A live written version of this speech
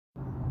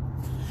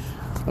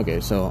Okay,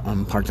 so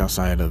I'm parked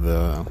outside of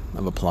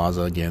a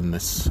plaza again.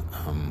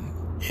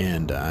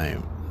 And I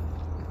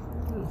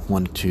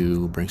wanted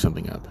to bring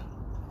something up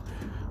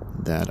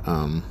that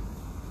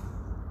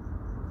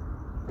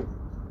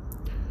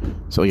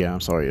So yeah,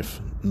 I'm sorry if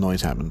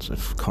noise happens,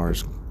 if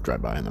cars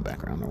drive by in the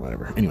background or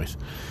whatever. Anyways,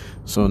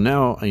 so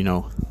now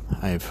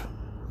I've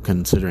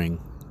considering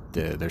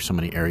there's so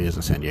many areas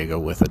in San Diego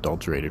with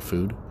adulterated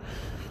food.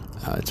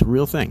 It's a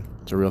real thing.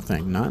 It's a real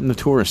thing. Not in the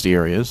touristy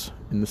areas,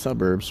 in the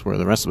suburbs where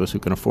the rest of us who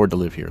can afford to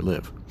live here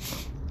live.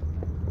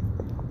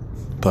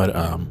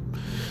 But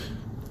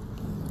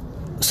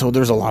so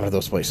there's a lot of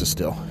those places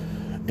still,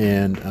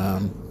 and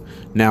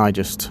now I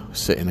just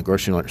sit in the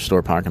grocery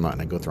store parking lot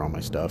and I go through all my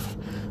stuff.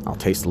 I'll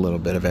taste a little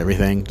bit of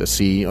everything to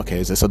see, okay,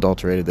 is this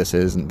adulterated? This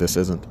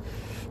isn't.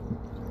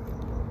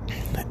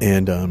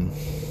 And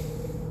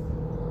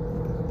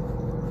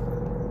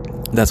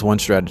that's one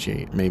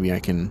strategy. Maybe I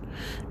can,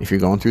 if you're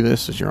going through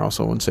this, as you're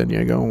also in San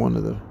Diego, one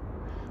of the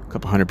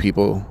couple hundred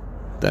people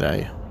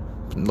that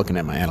looking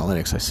at my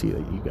analytics, I see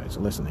that you guys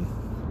are listening.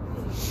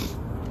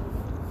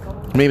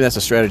 Maybe that's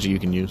a strategy you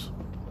can use.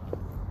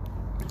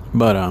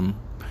 But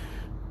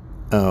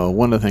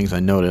one of the things I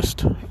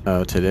noticed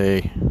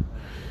today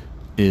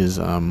is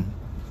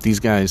these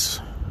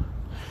guys,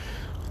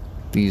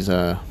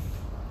 if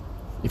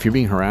you're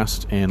being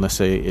harassed, and let's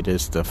say it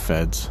is the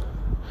feds.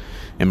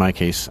 In my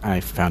case, I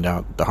found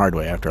out the hard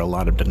way after a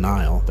lot of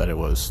denial that it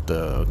was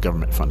the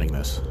government funding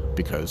this,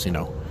 because,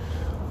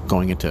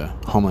 going into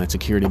Homeland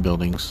Security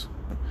buildings,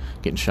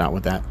 getting shot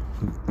with that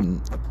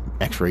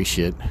X-ray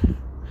shit,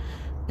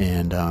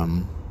 and,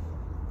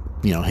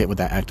 hit with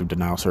that active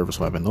denial service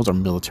weapon. Those are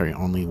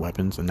military-only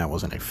weapons, and that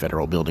wasn't a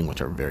federal building, which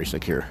are very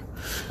secure.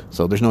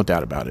 So there's no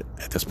doubt about it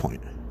at this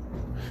point.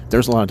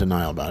 There's a lot of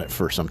denial about it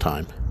for some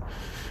time.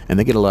 And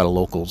they get a lot of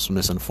locals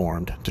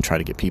misinformed to try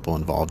to get people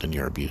involved in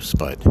your abuse.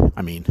 But,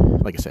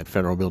 like I said,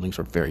 federal buildings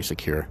are very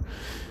secure.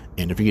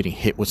 And if you're getting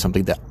hit with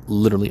something that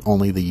literally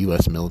only the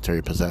U.S.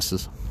 military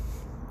possesses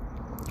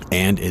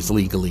and is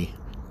legally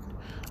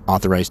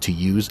authorized to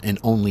use in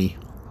only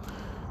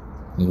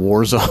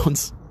war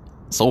zones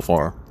so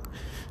far,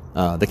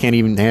 they haven't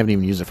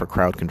even used it for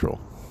crowd control,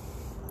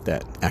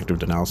 that active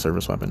denial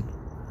service weapon.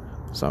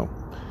 So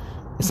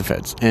it's the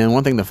feds. And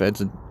one thing the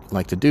feds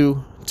like to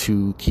do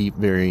to keep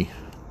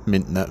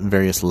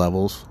various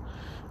levels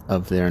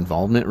of their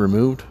involvement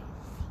removed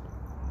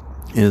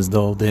is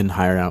they'll then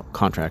hire out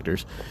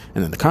contractors,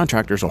 and then the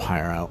contractors will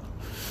hire out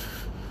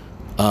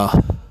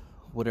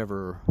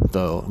whatever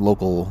the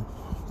local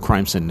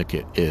crime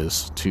syndicate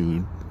is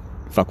to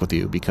fuck with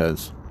you,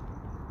 because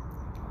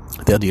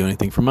they'll do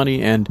anything for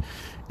money, and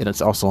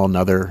it's also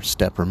another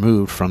step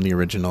removed from the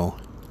original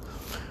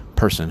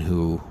person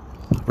who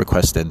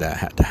requested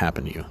that to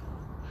happen to you.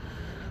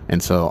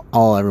 And so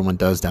all everyone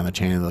does down the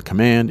chain of the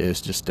command is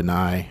just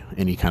deny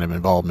any kind of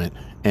involvement.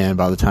 And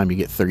by the time you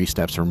get 30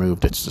 steps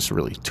removed, it's just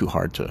really too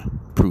hard to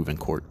prove in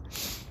court.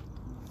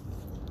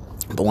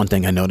 But one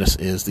thing I notice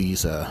is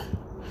these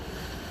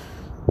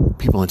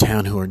people in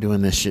town who are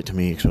doing this shit to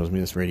me, exposing me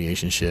to this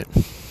radiation shit,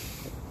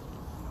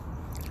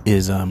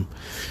 is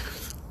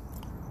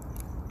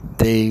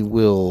they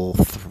will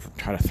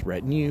try to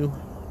threaten you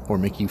or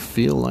make you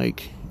feel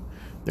like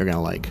they're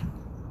going to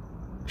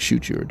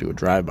shoot you or do a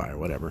drive-by or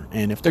whatever.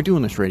 And if they're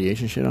doing this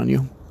radiation shit on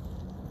you,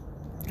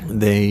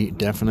 they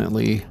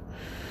definitely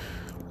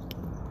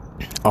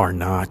are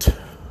not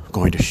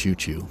going to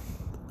shoot you.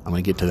 I'm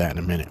going to get to that in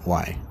a minute,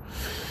 why.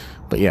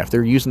 But yeah, if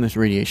they're using this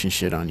radiation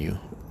shit on you,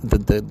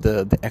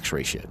 the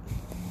X-ray shit,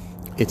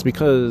 it's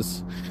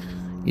because,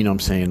 what I'm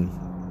saying,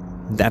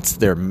 that's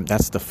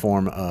the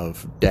form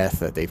of death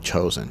that they've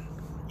chosen.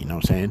 You know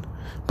what I'm saying?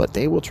 But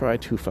they will try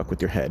to fuck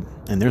with your head.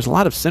 And there's a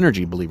lot of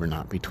synergy, believe it or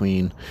not,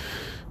 between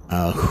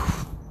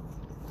the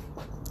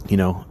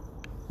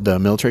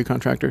military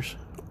contractors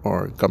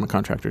or government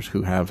contractors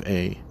who have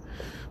a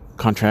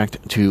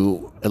contract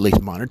to at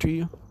least monitor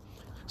you.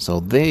 So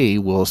they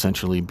will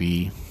essentially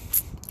be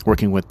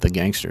working with the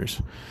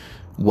gangsters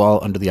while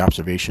under the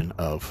observation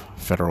of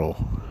federal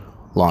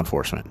law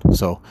enforcement.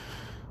 So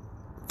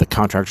the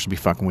contractors will be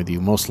fucking with you.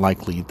 Most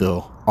likely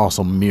they'll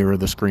also mirror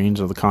the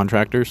screens of the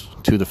contractors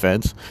to the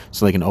feds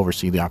so they can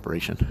oversee the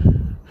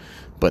operation.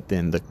 But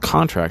then the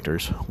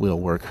contractors will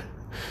work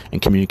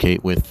and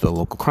communicate with the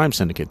local crime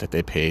syndicate that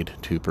they paid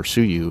to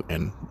pursue you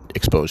and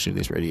expose you to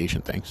these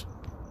radiation things.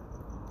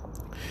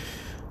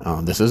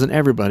 This isn't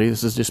everybody.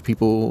 This is just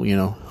people,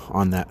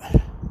 on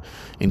that,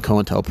 in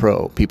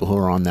COINTELPRO, people who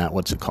are on that,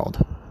 what's it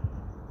called?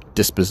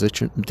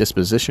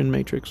 Disposition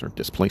matrix or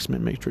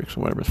displacement matrix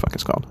or whatever the fuck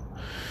it's called.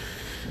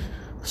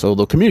 So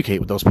they'll communicate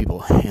with those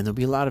people, and there'll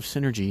be a lot of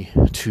synergy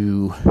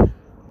to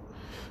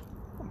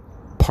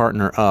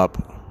partner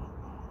up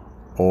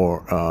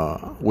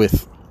or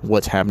with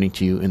what's happening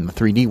to you in the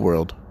 3D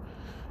world,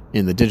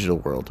 in the digital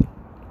world,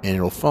 and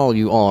it'll follow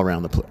you all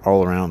around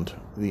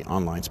the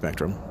online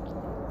spectrum.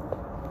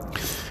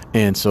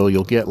 And so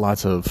you'll get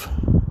lots of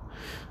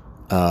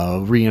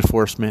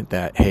reinforcement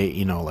that,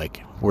 hey,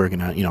 like, we're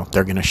gonna,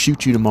 they're gonna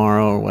shoot you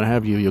tomorrow or what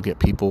have you. You'll get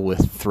people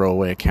with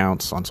throwaway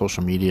accounts on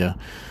social media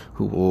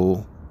who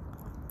will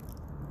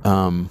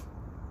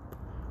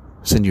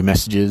send you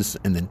messages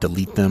and then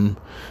delete them,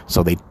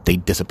 so they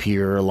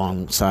disappear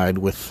alongside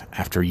with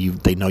after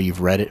they know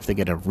you've read it. If they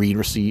get a read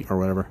receipt or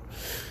whatever,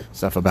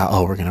 stuff about,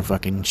 oh, we're gonna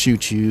fucking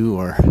shoot you,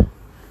 or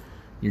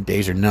your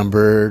days are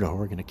numbered, or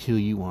we're gonna kill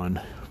you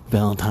on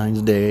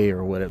Valentine's Day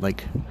or whatever.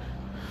 Like,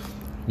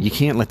 you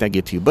can't let that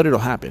get to you, but it'll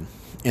happen,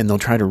 and they'll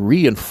try to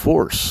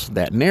reinforce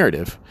that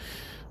narrative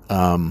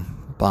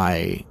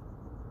by,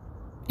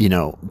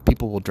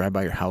 people will drive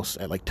by your house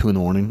at like 2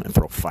 a.m. and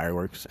throw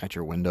fireworks at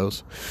your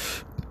windows.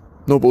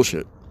 No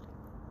bullshit.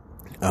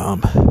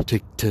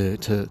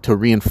 To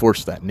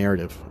reinforce that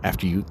narrative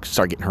after you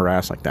start getting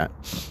harassed like that.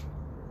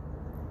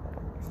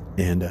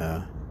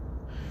 And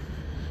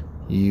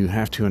you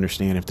have to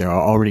understand, if they're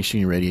already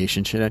shooting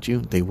radiation shit at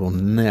you, they will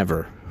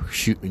never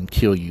shoot and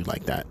kill you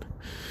like that.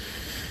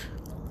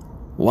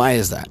 Why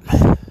is that?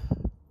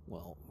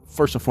 Well,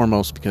 first and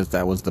foremost, because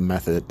that's the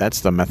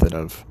method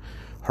of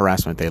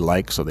harassment they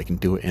like, so they can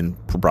do it in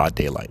broad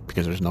daylight,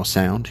 because there's no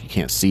sound, you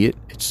can't see it,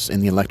 it's in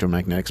the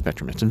electromagnetic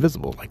spectrum, it's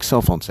invisible, like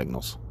cell phone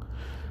signals.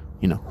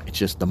 It's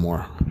just the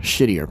more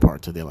shittier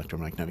parts of the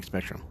electromagnetic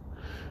spectrum,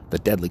 the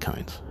deadly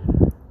kinds.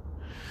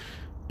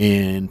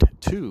 And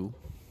 2,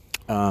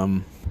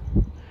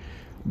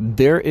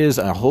 there is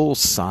a whole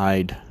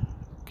side,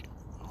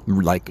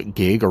 like,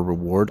 gig or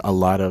reward. A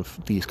lot of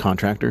these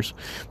contractors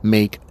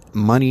make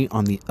money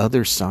on the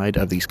other side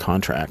of these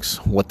contracts.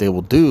 What they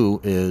will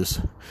do is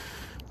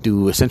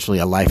do essentially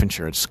a life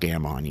insurance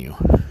scam on you.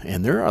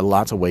 And there are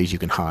lots of ways you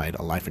can hide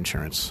a life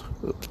insurance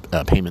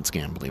payment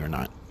scam, believe it or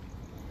not.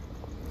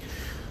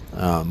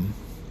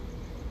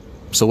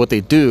 So what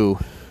they do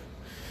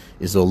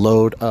is they'll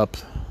load up,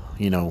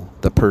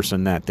 the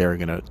person that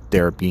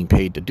they're being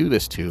paid to do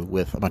this to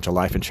with a bunch of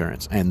life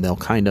insurance, and they'll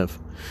kind of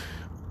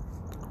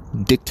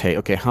dictate,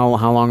 okay, how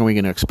long are we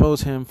going to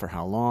expose him, for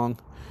how long,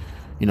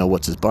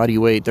 what's his body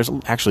weight. There's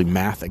actually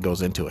math that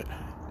goes into it.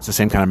 It's the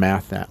same kind of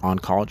math that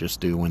oncologists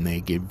do when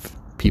they give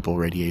people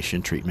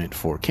radiation treatment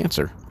for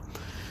cancer.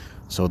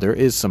 So there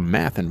is some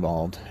math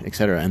involved,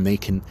 etc., and they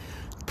can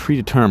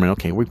predetermine,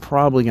 okay, we're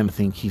probably going to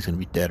think he's going to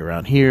be dead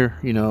around here,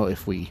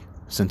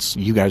 since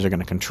you guys are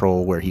going to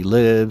control where he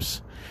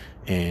lives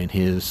and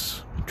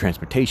his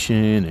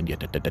transportation and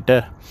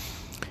da-da-da-da-da.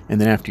 And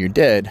then after you're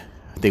dead,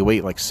 they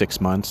wait like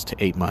 6 months to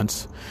 8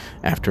 months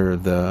after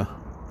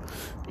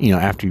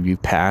after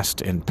you've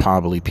passed, and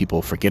probably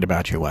people forget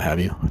about you, what have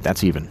you.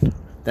 That's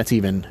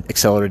even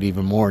accelerated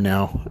even more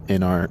now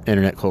in our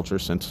internet culture,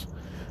 since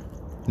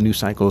news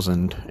cycles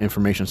and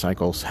information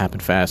cycles happen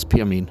fast.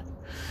 I mean,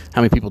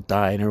 how many people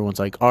die and everyone's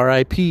like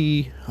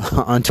R.I.P.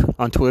 on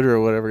Twitter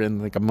or whatever,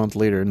 and like a month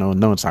later, no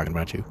one's talking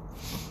about you.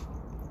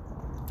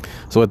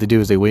 So what they do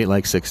is they wait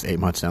like 6 to 8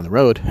 months down the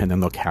road, and then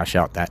they'll cash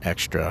out that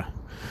extra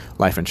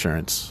life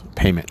insurance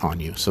payment on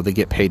you. So they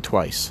get paid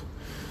twice.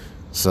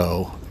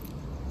 So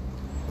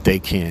they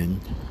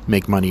can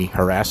make money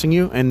harassing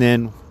you, and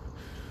then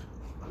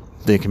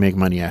they can make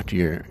money after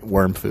your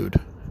worm food.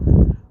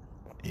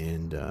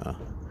 And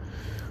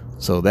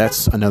so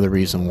that's another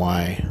reason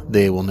why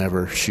they will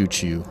never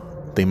shoot you.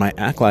 They might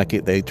act like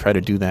it. They try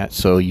to do that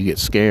so you get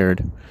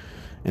scared,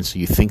 and so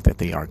you think that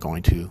they are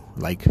going to.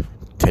 Like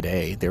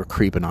today, they were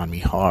creeping on me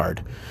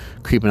hard,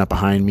 creeping up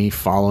behind me,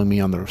 following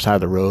me on the side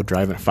of the road,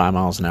 driving at 5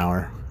 miles an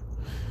hour.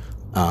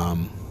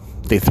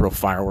 They throw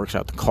fireworks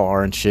out the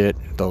car and shit.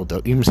 They'll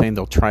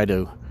try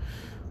to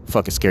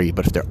fucking scare you.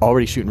 But if they're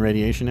already shooting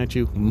radiation at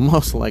you,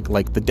 most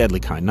like the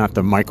deadly kind, not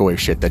the microwave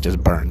shit that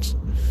just burns.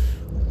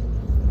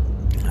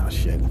 Oh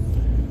shit.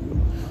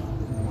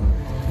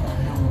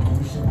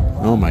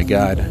 Oh my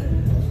god.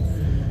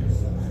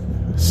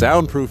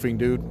 Soundproofing,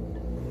 dude.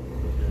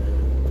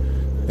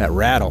 That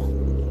rattle.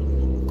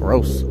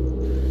 Gross.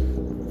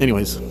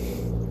 Anyways.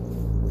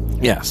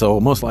 Yeah, so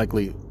most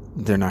likely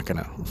they're not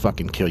gonna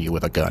fucking kill you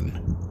with a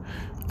gun.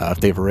 If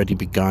they've already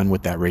begun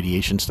with that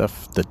radiation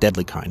stuff, the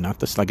deadly kind, not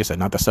this, like I said,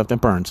 not the stuff that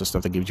burns, the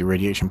stuff that gives you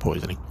radiation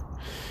poisoning.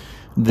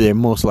 They're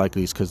most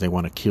likely it's because they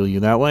want to kill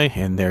you that way,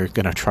 and they're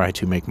gonna try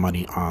to make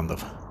money on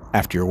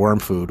after your worm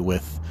food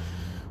with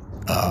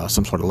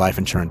some sort of life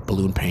insurance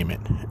balloon payment,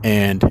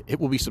 and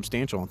it will be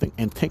substantial.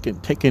 And take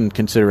in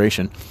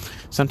consideration,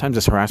 sometimes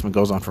this harassment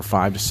goes on for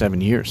 5 to 7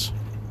 years,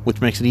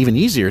 which makes it even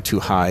easier to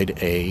hide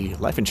a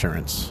life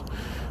insurance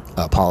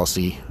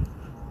policy,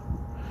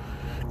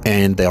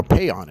 and they'll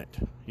pay on it.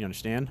 You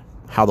understand?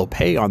 How they'll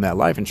pay on that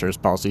life insurance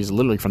policy is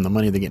literally from the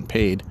money they're getting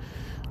paid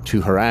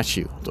to harass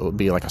you. So it'll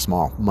be like a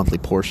small monthly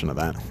portion of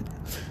that.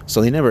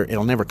 So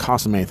it'll never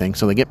cost them anything.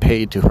 So they get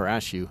paid to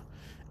harass you,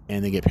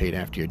 and they get paid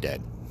after you're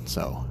dead.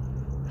 So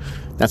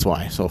that's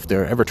why. So if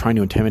they're ever trying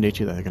to intimidate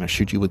you that they're going to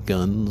shoot you with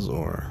guns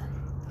or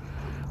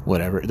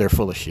whatever, they're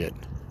full of shit.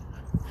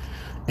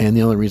 And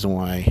the only reason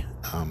why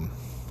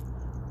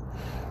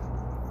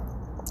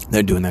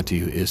they're doing that to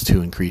you is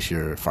to increase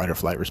your fight or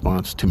flight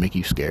response, to make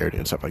you scared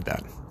and stuff like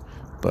that.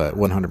 But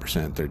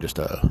 100%, they're just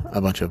a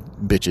bunch of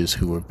bitches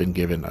who have been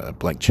given a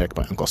blank check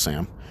by Uncle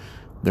Sam.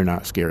 They're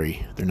not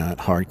scary. They're not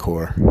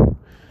hardcore.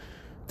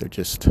 They're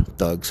just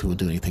thugs who will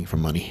do anything for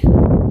money.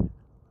 And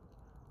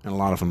a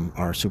lot of them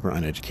are super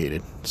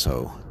uneducated.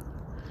 So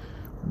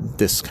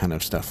this kind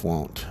of stuff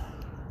won't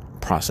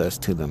process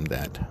to them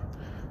that,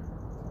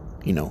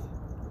 you know,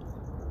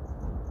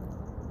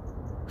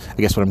 I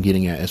guess what I'm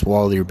getting at is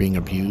while you're being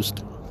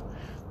abused,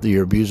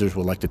 your abusers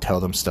will like to tell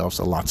themselves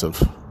lots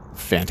of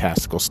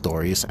fantastical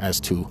stories as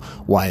to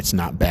why it's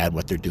not bad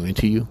what they're doing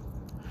to you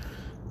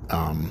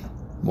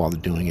while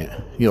they're doing it.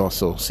 You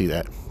also see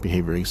that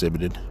behavior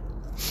exhibited.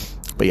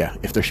 But yeah,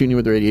 if they're shooting you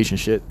with the radiation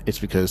shit, it's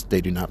because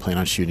they do not plan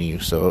on shooting you.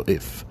 So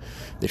if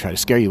they try to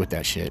scare you with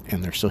that shit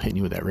and they're still hitting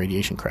you with that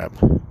radiation crap,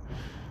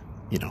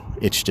 you know,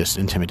 it's just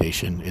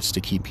intimidation. It's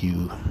to keep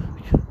you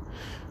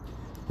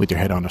with your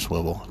head on a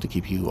swivel, to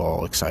keep you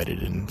all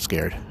excited and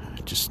scared.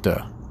 Just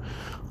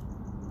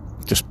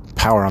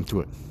power on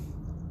through it.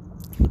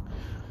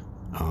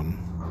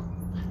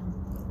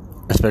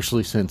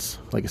 Especially since,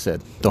 like I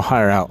said, they'll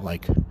hire out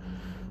like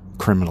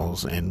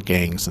criminals and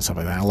gangs and stuff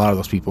like that. A lot of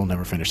those people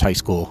never finished high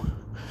school.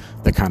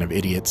 They're kind of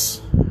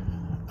idiots.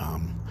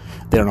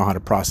 They don't know how to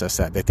process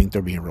that. They think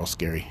they're being real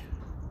scary.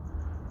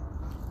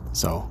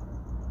 So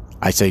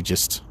I say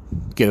just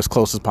get as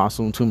close as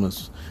possible to them.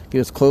 Get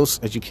as close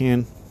as you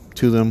can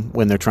to them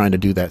when they're trying to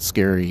do that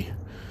scary,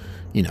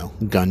 you know,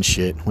 gun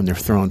shit, when they're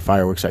throwing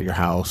fireworks at your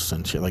house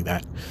and shit like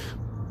that.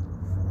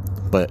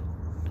 But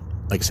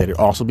like I said,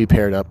 also be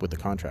paired up with the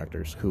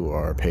contractors who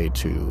are paid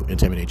to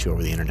intimidate you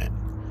over the internet.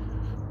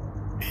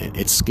 And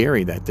it's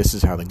scary that this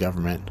is how the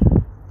government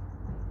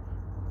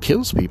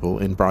kills people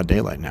in broad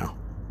daylight now.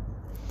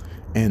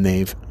 And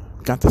they've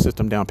got the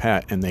system down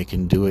pat, and they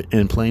can do it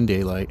in plain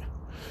daylight.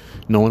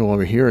 No one will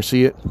ever hear or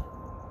see it.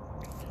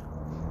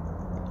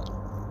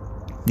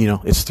 You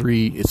know, it's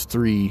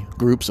three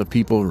groups of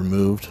people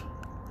removed.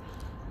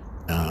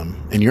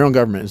 And your own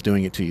government is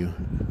doing it to you.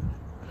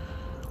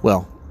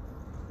 Well,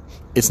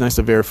 it's nice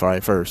to verify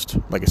first.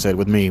 Like I said,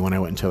 with me, when I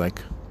went into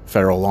like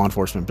federal law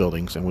enforcement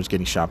buildings and was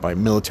getting shot by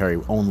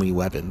military-only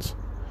weapons.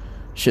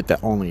 Shit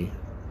that only,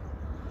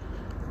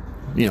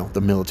 you know,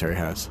 the military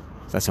has.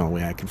 That's the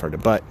only way I convert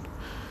it. But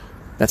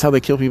that's how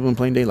they kill people in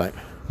plain daylight.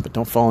 But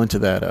don't fall into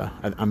that.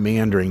 I'm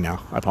meandering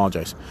now. I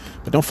apologize.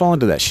 But don't fall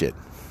into that shit.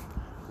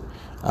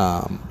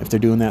 If they're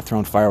doing that,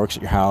 throwing fireworks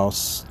at your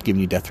house, giving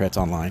you death threats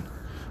online,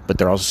 but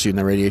they're also shooting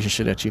that radiation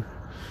shit at you,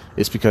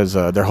 it's because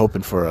they're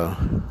hoping for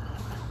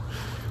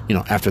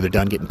after they're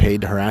done getting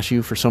paid to harass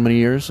you for so many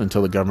years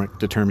until the government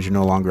determines you're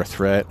no longer a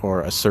threat,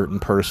 or a certain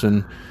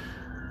person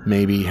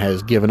maybe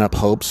has given up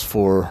hopes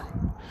for,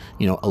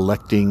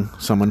 electing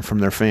someone from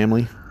their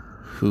family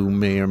who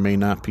may or may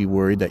not be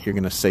worried that you're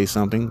going to say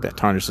something that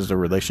tarnishes their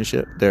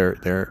relationship, their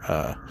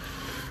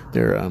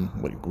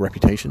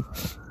reputation,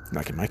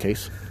 like in my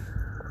case.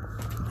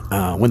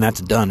 When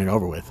that's done and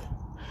over with,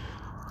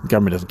 the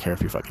government doesn't care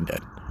if you're fucking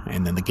dead.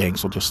 And then the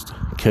gangs will just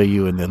kill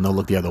you, and then they'll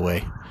look the other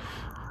way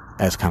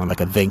as kind of like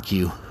a thank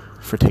you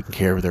for taking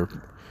care of their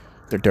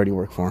dirty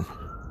work for them.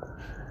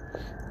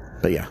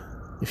 But yeah,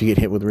 if you get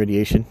hit with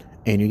radiation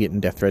and you're getting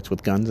death threats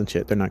with guns and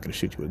shit, they're not going to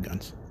shoot you with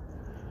guns.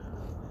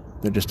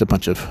 They're just a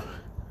bunch of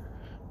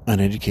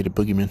uneducated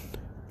boogeymen.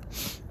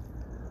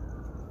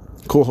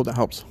 Cool, hope that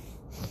helps.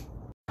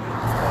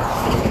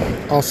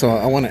 Also,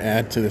 I want to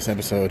add to this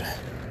episode,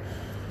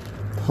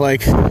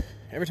 like,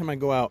 every time I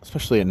go out,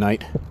 especially at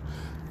night,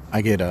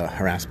 I get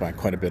harassed by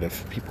quite a bit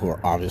of people who are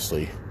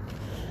obviously,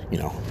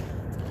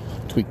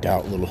 tweaked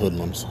out little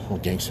hoodlums, little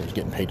gangsters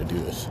getting paid to do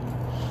this.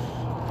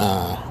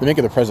 They make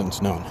their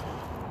presence known.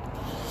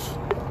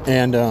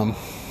 And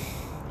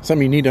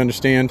something you need to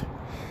understand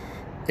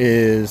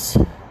is,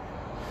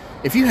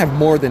 if you have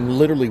more than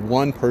literally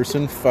one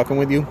person fucking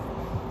with you, you know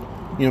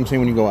what I'm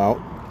saying, when you go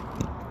out,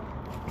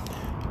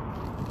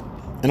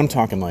 and I'm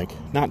talking like,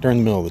 not during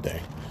the middle of the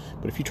day,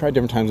 but if you try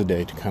different times of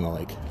day to kind of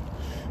like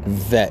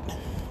vet,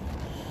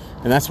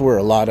 and that's where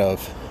a lot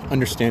of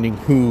understanding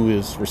who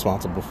is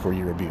responsible for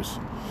your abuse.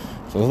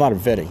 So there's a lot of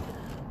vetting.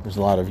 There's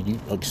a lot of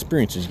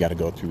experiences you got to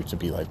go through to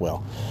be like,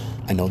 well,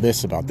 I know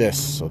this about this,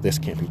 so this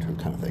can't be true,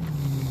 kind of thing.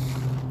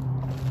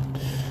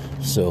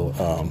 So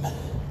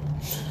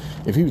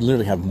if you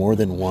literally have more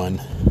than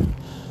one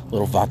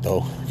little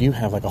vato, if you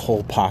have like a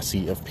whole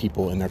posse of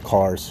people in their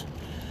cars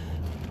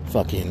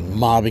fucking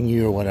mobbing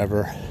you or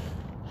whatever,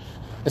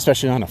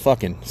 especially on a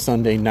fucking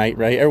Sunday night,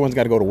 right? Everyone's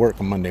got to go to work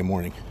on Monday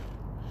morning.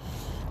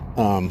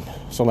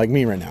 So like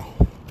me right now,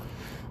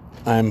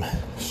 I'm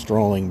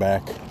strolling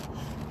back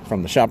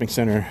from the shopping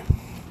center.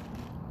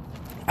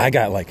 I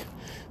got like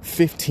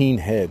 15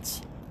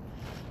 heads,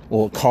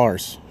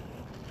 cars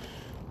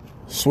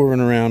swerving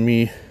around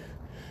me,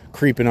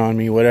 creeping on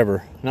me,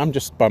 whatever, and I'm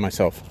just by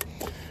myself.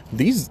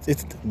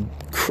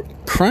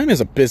 Crime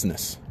is a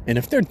business, and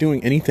if they're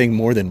doing anything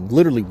more than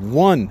literally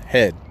one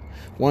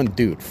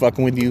dude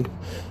fucking with you,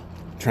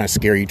 trying to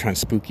scare you, trying to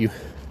spook you,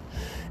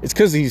 it's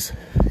because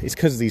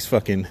these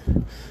fucking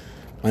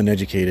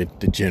uneducated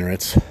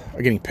degenerates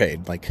are getting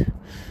paid. Like,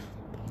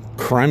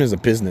 crime is a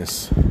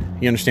business,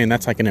 You understand?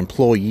 That's like an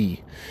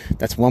employee.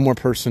 That's one more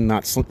person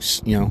not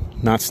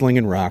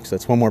slinging rocks.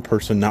 That's one more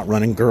person not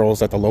running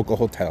girls at the local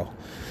hotel.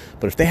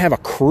 But if they have a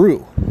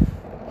crew,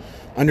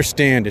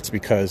 understand it's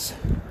because,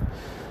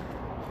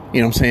 you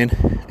know what I'm saying?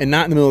 And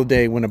not in the middle of the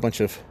day when a bunch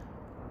of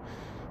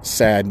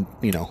sad,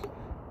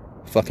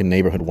 fucking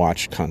neighborhood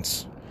watch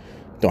cunts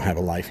don't have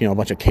a life. A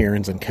bunch of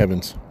Karens and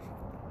Kevins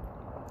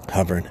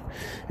hovering.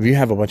 If you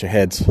have a bunch of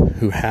heads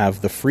who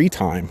have the free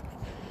time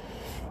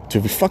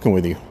to be fucking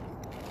with you,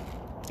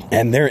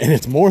 and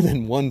it's more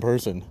than one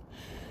person,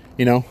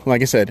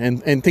 like I said,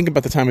 and think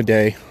about the time of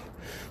day.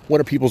 What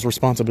are people's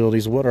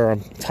responsibilities? What are on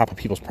top of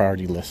people's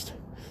priority list?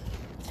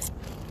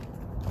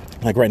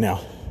 Like right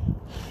now,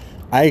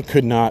 I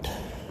could not.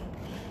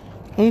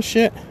 Oh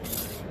shit!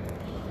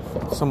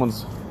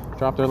 Someone's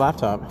dropped their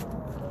laptop.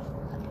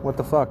 What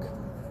the fuck?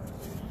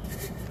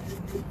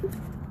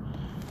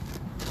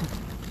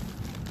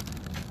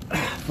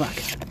 Fuck.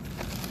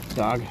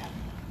 Dog.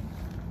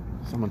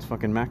 Someone's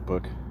fucking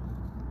MacBook.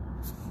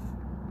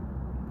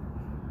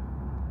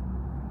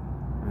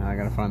 And I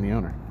gotta find the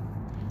owner.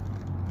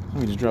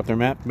 Somebody just dropped their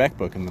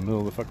MacBook in the middle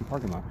of the fucking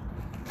parking lot.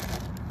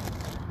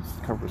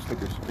 It's covered with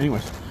stickers.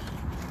 Anyways.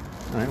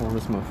 Alright, well,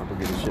 this motherfucker will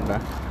get his shit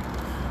back.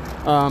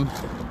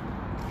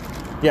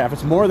 Yeah, if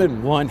it's more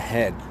than one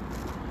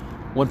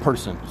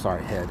person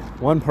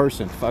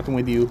fucking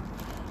with you,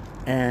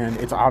 and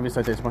it's obvious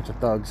that there's a bunch of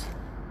thugs,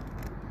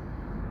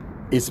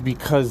 it's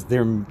because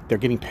they're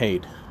getting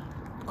paid.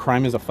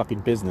 Crime is a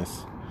fucking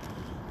business.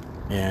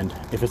 And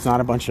if it's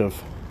not a bunch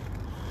of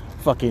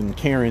fucking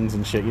Karens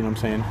and shit, you know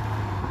what I'm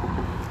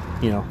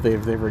saying?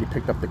 They've already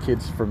picked up the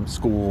kids from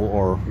school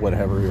or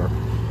whatever, or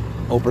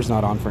Oprah's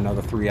not on for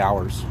another 3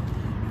 hours.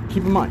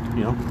 Keep in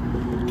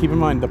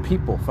mind, the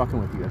people fucking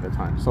with you at the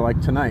time. So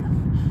like tonight,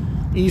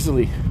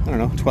 easily,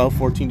 12,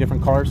 14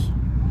 different cars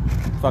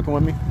fucking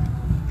with me.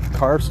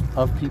 Cars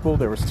of people,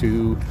 there was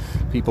 2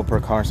 people per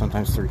car,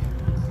 sometimes 3.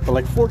 But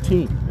like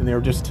 14, and they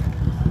were just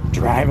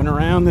driving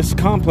around this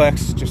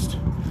complex, just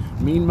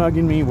mean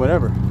mugging me,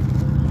 whatever.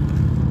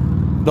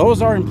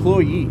 Those are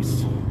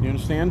employees. You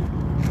understand?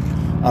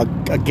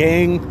 A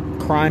gang,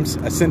 crimes,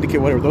 a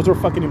syndicate, whatever. Those are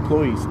fucking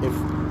employees. If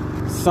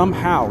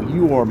somehow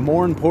you are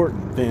more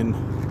important than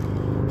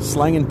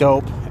slanging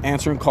dope,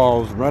 answering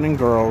calls, running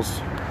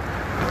girls,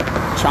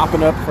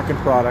 chopping up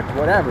freaking product,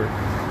 whatever,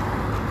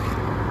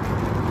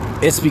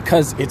 it's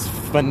because it's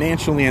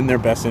financially in their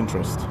best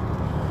interest.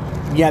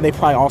 Yeah, they've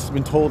probably also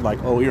been told,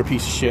 like, oh, you're a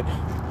piece of shit.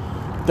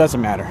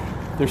 Doesn't matter.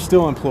 They're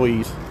still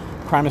employees.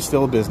 Crime is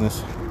still a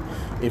business.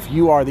 If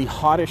you are the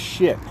hottest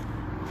shit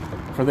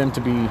for them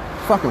to be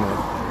fucking with,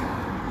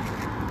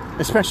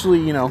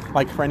 especially,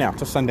 like right now,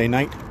 it's a Sunday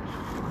night,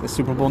 the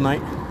Super Bowl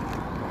night.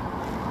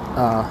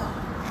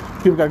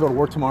 People gotta go to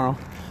work tomorrow.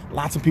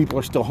 Lots of people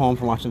are still home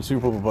from watching the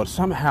Super Bowl, but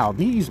somehow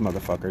these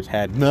motherfuckers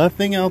had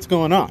nothing else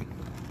going on.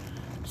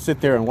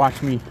 Sit there and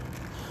watch me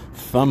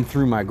thumb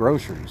through my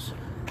groceries.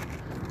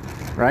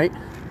 Right?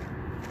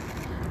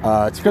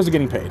 It's because they're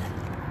getting paid.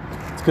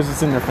 It's because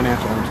it's in their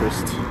financial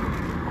interest.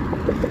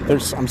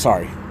 I'm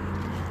sorry.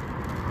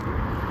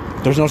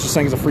 There's no such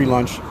thing as a free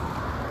lunch.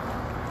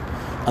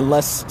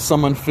 Unless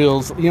someone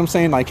feels, you know what I'm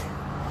saying? Like,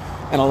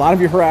 and a lot of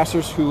your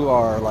harassers who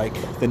are like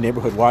the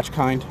neighborhood watch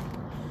kind,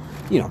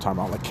 talking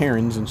about like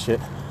Karens and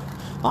shit.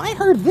 I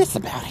heard this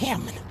about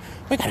him, and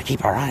we gotta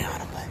keep our eye on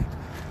him.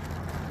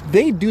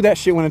 They do that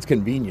shit when it's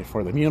convenient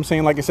for them. You know what I'm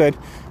saying? Like I said,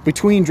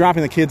 between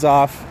dropping the kids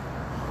off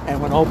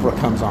and when Oprah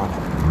comes on,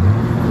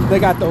 they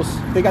got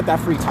that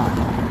free time.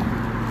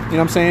 You know what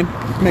I'm saying?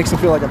 It makes them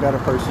feel like a better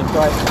person.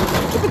 But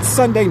if it's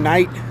Sunday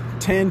night,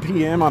 10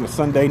 p.m. on a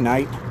Sunday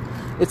night,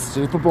 it's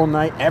Super Bowl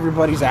night,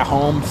 everybody's at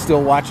home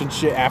still watching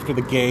shit after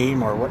the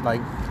game or what, like,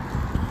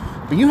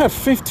 but you have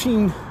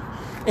 15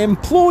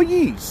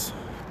 employees,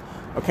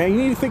 okay? You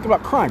need to think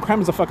about crime.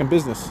 Crime is a fucking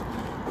business.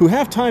 Who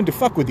have time to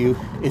fuck with you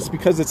is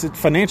because it's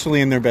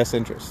financially in their best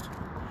interest.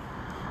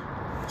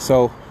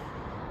 So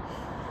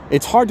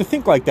it's hard to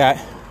think like that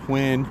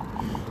when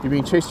you're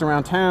being chased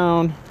around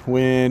town,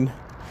 when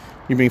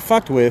you're being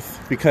fucked with,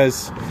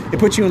 because it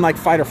puts you in like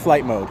fight or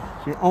flight mode.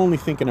 You're only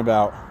thinking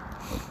about,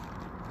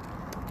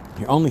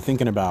 you know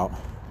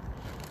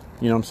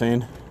what I'm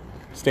saying,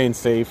 staying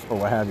safe or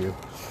what have you.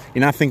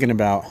 You're not thinking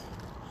about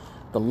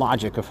the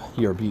logic of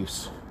your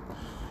abuse.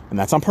 And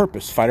that's on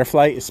purpose. Fight or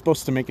flight is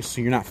supposed to make it so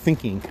you're not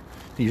thinking,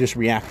 you're just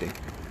reacting.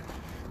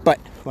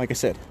 But, like I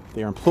said,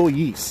 they're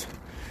employees.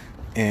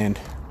 And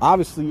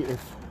obviously, if, you know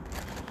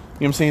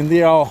what I'm saying,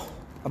 they're all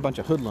a bunch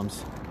of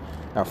hoodlums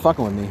that are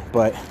fucking with me.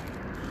 But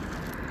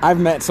I've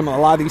met a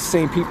lot of these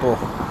same people.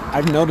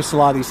 I've noticed a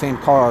lot of these same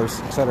cars,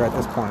 etc. at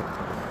this point.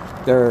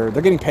 They're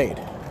getting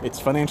paid. It's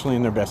financially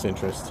in their best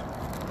interest.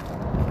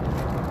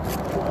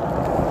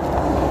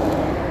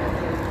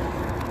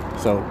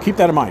 So keep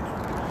that in mind.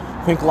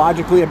 Think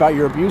logically about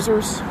your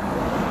abusers.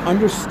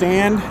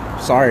 Understand,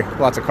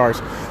 lots of cars.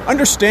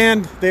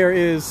 Understand there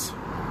is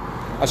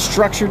a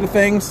structure to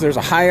things. There's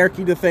a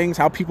hierarchy to things,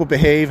 how people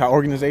behave, how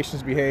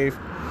organizations behave.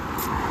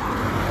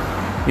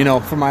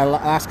 For my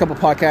last couple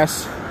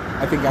podcasts,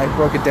 I think I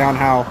broke it down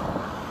how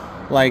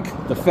Like,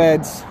 the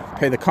feds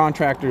pay the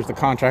contractors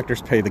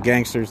pay the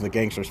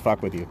gangsters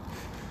fuck with you.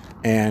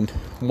 And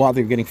while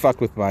they're getting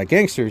fucked with by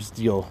gangsters,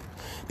 they'll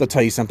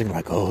tell you something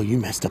like, oh, you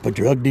messed up a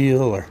drug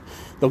deal, or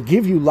they'll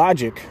give you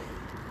logic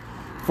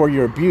for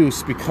your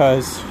abuse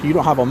because you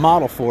don't have a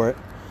model for it.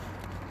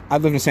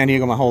 I've lived in San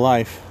Diego my whole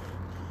life.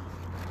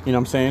 You know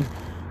what I'm saying?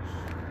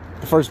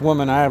 The first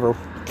woman I ever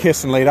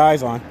kissed and laid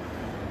eyes on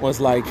was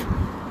like,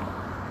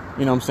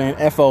 you know what I'm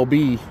saying,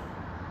 FOB,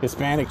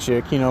 Hispanic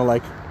chick, you know,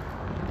 like,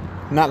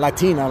 not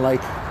Latina,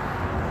 like,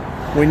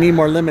 we need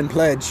more lemon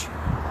pledge.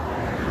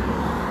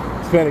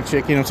 Hispanic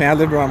chick, you know what I'm saying? I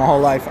lived around my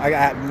whole life.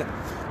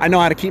 I know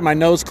how to keep my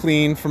nose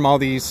clean from all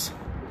these,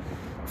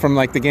 from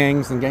like the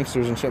gangs and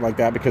gangsters and shit like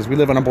that, because we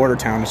live in a border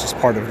town. It's just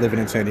part of living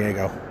in San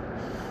Diego.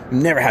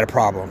 Never had a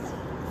problem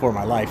for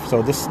my life.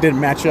 So this didn't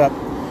match up.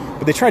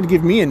 But they tried to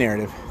give me a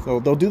narrative.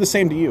 They'll do the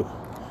same to you.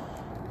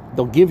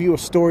 They'll give you a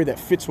story that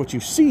fits what you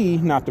see,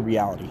 not the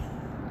reality.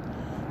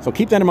 So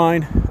keep that in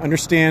mind.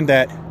 Understand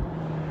that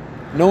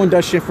no one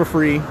does shit for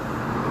free.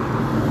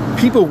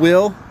 People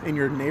will, in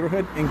your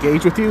neighborhood,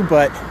 engage with you,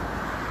 but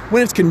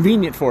when it's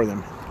convenient for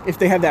them, if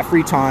they have that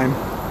free time.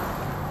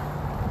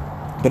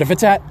 But if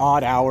it's at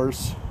odd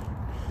hours,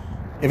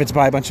 if it's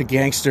by a bunch of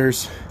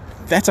gangsters,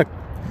 that's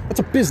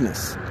a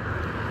business.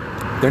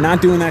 They're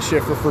not doing that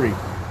shit for free.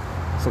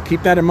 So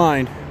keep that in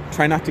mind.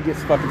 Try not to get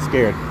fucking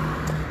scared.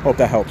 Hope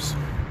that helps.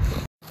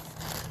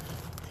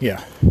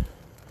 Yeah.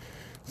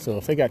 So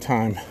if they got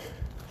time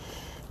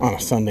on a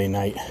Sunday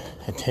night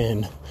at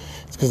 10,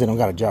 it's because they don't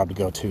got a job to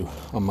go to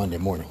on Monday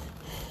morning.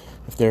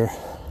 If they're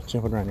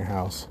jumping around your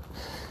house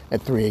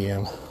at 3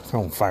 a.m.,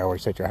 throwing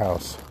fireworks at your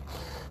house,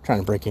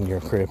 trying to break into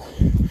your crib,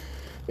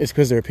 it's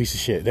because they're a piece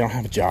of shit. They don't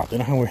have a job. They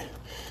don't have where, you know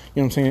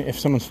what I'm saying? If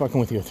someone's fucking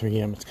with you at 3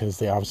 a.m., it's because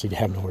they obviously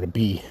have nowhere to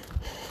be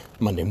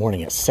Monday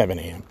morning at 7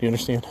 a.m. Do you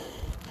understand?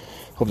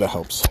 Hope that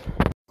helps.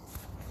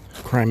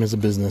 Crime is a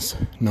business.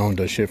 No one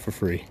does shit for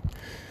free.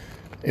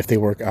 If they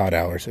work odd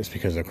hours, it's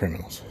because they're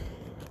criminals.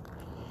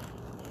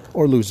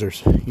 Or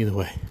losers. Either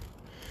way.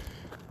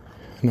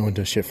 No one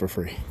does shit for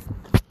free.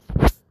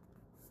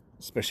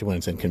 Especially when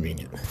it's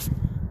inconvenient.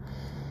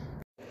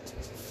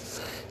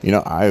 You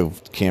know, I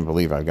can't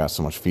believe I got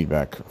so much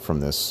feedback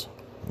from this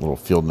little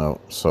field note.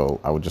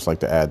 So I would just like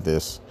to add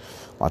this.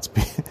 Lots of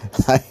people...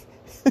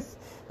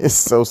 It's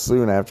so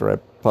soon after I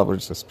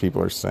published this,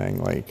 people are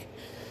saying, like,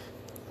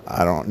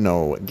 I don't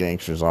know what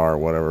gangsters are or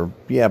whatever.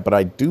 Yeah, but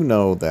I do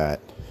know that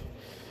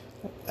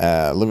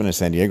living in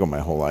San Diego my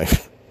whole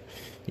life,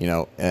 you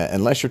know,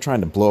 unless you're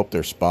trying to blow up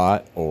their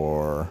spot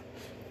or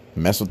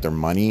mess with their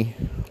money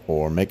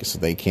or make it so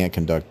they can't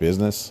conduct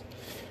business,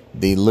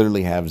 they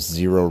literally have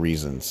zero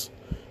reasons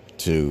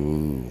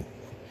to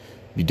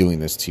be doing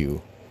this to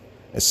you,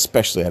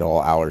 especially at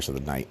all hours of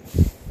the night.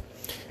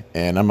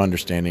 And I'm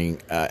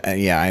understanding,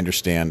 I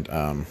understand,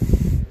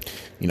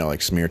 you know,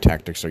 like smear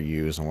tactics are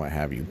used and what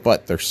have you,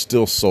 but they're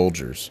still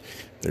soldiers.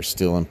 They're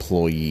still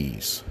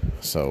employees.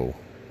 So,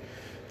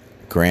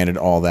 granted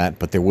all that,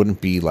 but there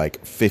wouldn't be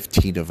like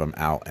 15 of them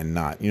out and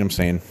not, you know what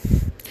I'm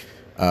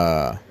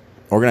saying?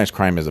 Organized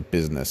crime is a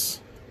business.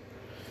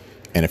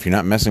 And if you're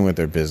not messing with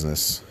their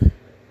business, you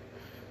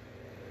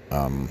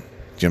know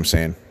what I'm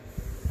saying?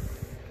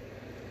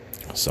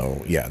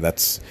 So, yeah,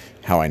 that's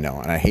how I know.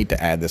 And I hate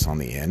to add this on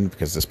the end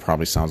because this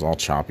probably sounds all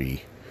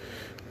choppy.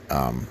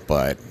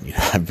 But, you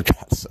know, I've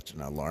got such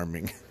an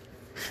alarming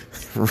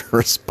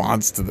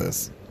response to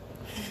this.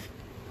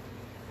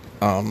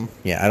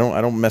 Yeah, I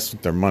don't mess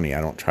with their money. I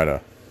don't try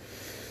to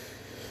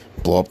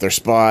blow up their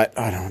spot.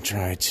 I don't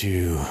try to,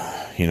 you know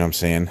what I'm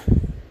saying?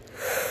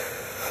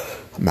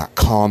 I'm not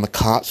calling the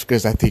cops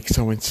because I think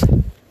someone's,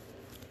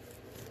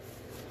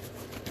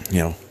 you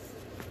know,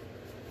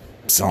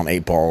 selling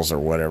 8 balls or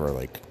whatever.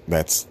 Like,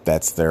 that's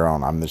their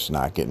own. I'm just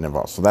not getting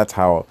involved. So that's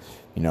how,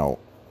 you know,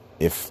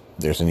 if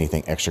there's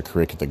anything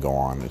extracurricular to go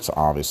on, it's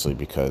obviously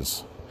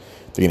because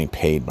they're getting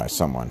paid by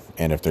someone.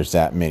 And if there's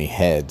that many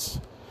heads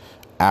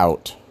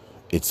out,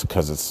 it's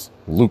because it's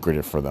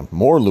lucrative for them,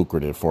 more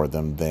lucrative for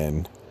them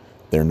than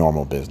their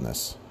normal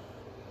business.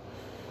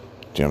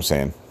 Do you know what I'm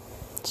saying?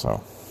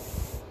 So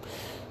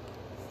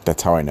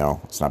that's how I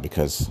know. It's not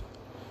because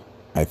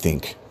I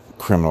think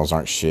criminals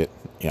aren't shit.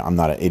 You know, I'm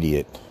not an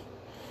idiot.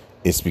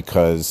 It's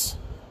because,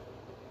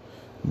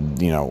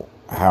 you know,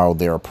 how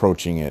they're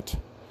approaching it,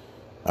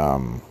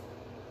 how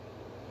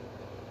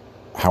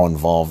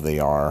involved they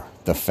are,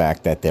 the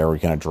fact that they're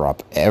going to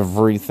drop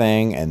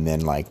everything and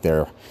then, like,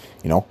 they're,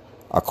 you know,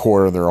 a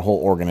quarter of their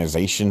whole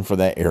organization for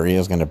that area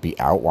is going to be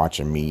out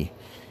watching me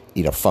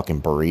eat a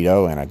fucking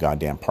burrito in a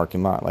goddamn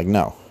parking lot. Like,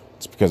 no,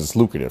 it's because it's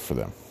lucrative for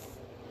them.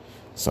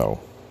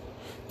 So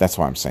that's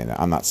why I'm saying that.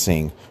 I'm not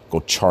saying go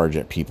charge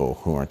at people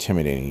who are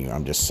intimidating you.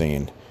 I'm just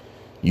saying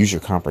use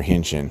your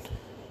comprehension.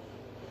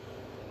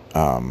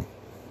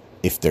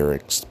 If they're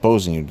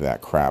exposing you to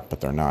that crap,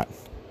 but they're not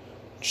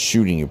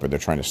shooting you, but they're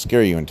trying to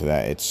scare you into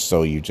that, it's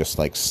so you just,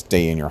 like,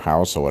 stay in your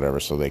house or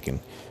whatever so they can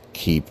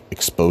keep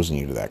exposing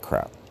you to that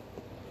crap.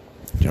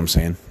 You know what I'm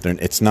saying?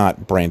 It's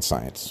not brain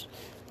science.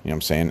 You know what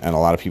I'm saying? And a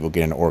lot of people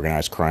get into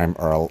organized crime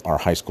are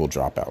high school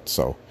dropouts.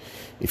 So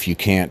if you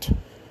can't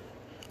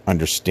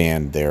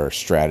understand their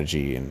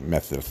strategy and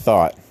method of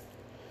thought,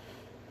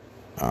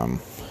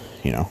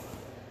 you know,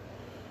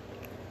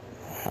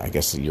 I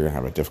guess you're going to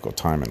have a difficult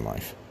time in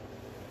life.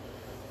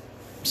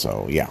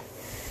 So, yeah,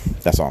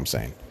 that's all I'm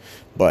saying.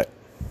 But,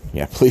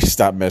 yeah, please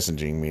stop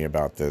messaging me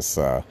about this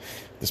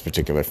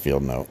particular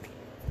field note.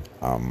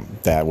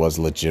 That was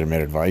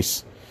legitimate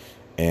advice,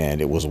 and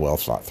it was well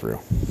thought through.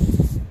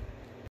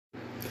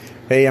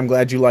 Hey, I'm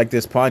glad you like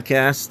this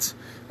podcast.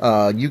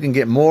 You can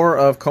get more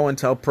of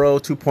COINTELPRO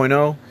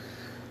 2.0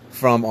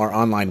 from our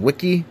online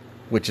wiki,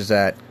 which is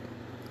at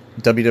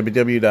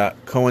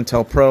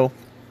www.cointelpro,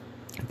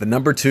 the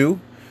number 2,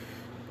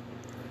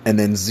 and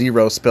then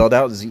 0 spelled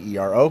out,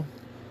 ZERO.com.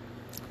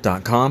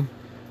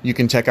 You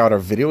can check out our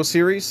video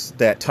series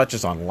that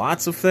touches on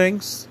lots of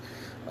things,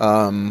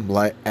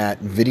 like at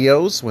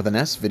videos with an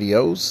S,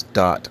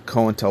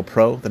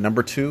 videos.cointelpro, the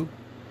number 2,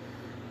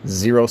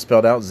 0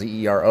 spelled out,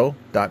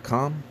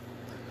 ZERO.com.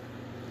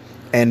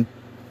 And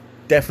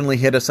definitely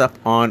hit us up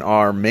on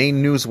our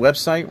main news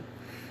website,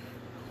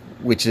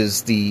 which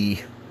is the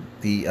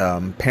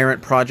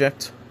parent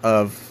project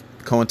of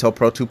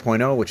COINTELPRO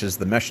 2.0, which is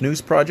the Mesh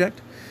News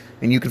Project.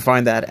 And you can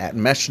find that at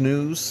Mesh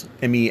News,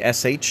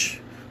 MESH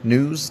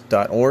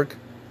news.org.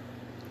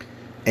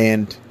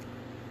 And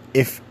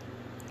if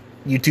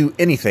you do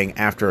anything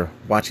after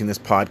watching this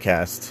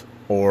podcast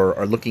or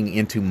are looking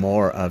into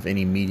more of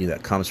any media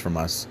that comes from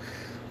us,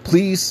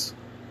 please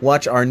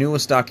watch our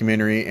newest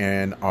documentary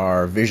and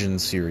our Vision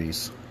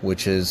series,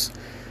 which is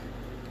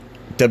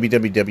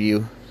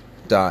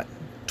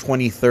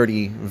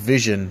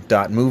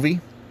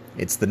www.2030vision.movie.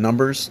 It's the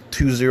numbers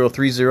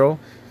 2030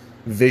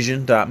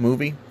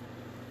 vision.movie.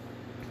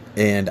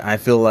 And I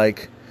feel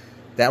like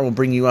that will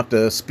bring you up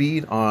to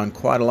speed on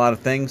quite a lot of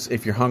things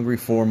if you're hungry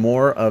for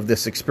more of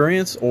this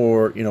experience,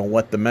 or, you know,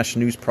 what the Mesh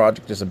News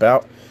Project is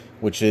about,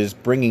 which is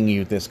bringing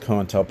you this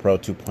COINTELPRO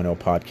 2.0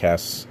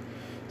 podcast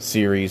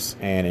series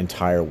and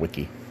entire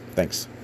wiki. Thanks.